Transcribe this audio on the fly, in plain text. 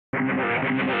Hi,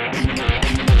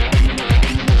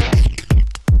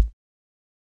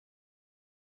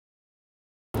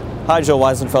 Joe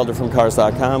Wiesenfelder from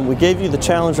Cars.com. We gave you the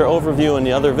Challenger overview in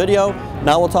the other video.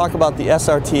 Now we'll talk about the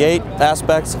SRT8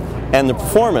 aspects and the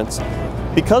performance.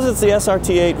 Because it's the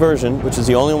SRT8 version, which is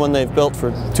the only one they've built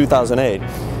for 2008,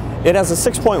 it has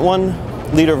a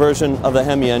 6.1 liter version of the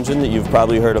Hemi engine that you've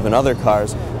probably heard of in other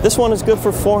cars. This one is good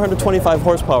for 425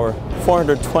 horsepower,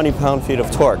 420 pound-feet of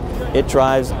torque. It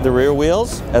drives the rear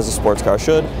wheels, as a sports car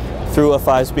should, through a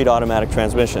 5-speed automatic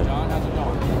transmission.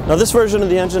 Now this version of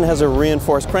the engine has a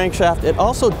reinforced crankshaft. It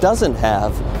also doesn't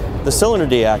have the cylinder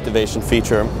deactivation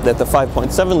feature that the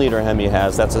 5.7 liter Hemi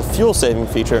has. That's a fuel saving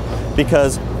feature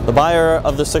because the buyer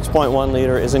of the 6.1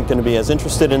 liter isn't going to be as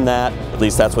interested in that, at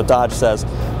least that's what Dodge says.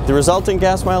 The resulting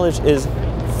gas mileage is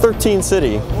 13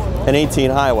 city and 18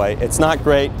 highway. It's not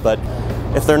great, but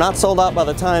if they're not sold out by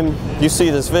the time you see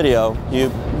this video, you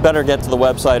better get to the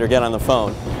website or get on the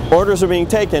phone. Orders are being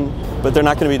taken, but they're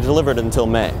not going to be delivered until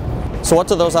May. So what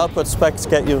do those output specs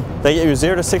get you? They get you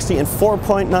 0 to 60 in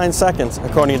 4.9 seconds,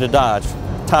 according to Dodge,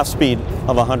 top speed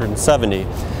of 170.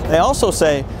 They also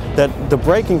say that the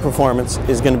braking performance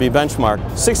is going to be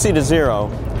benchmarked 60 to 0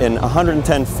 in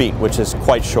 110 feet, which is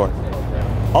quite short.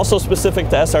 Also specific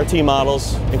to SRT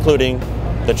models, including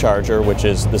the Charger, which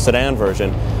is the sedan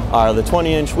version, are the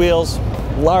 20-inch wheels,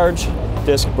 large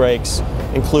disc brakes,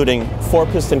 including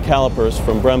 4-piston calipers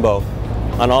from Brembo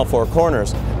on all 4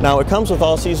 corners. Now it comes with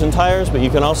all-season tires, but you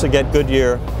can also get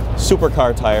Goodyear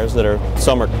supercar tires that are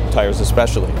summer tires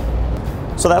especially.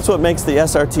 So that's what makes the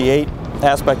SRT8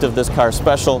 aspect of this car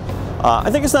special.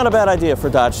 I think it's not a bad idea for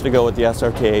Dodge to go with the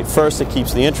SRT8. First, it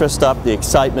keeps the interest up, the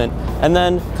excitement, and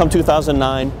then come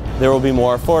 2009, there will be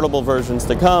more affordable versions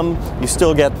to come. You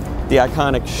still get the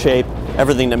iconic shape,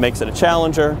 everything that makes it a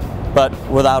Challenger, but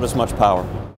without as much power.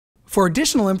 For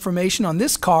additional information on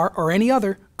this car or any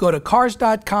other, go to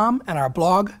Cars.com and our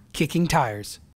blog, Kicking Tires.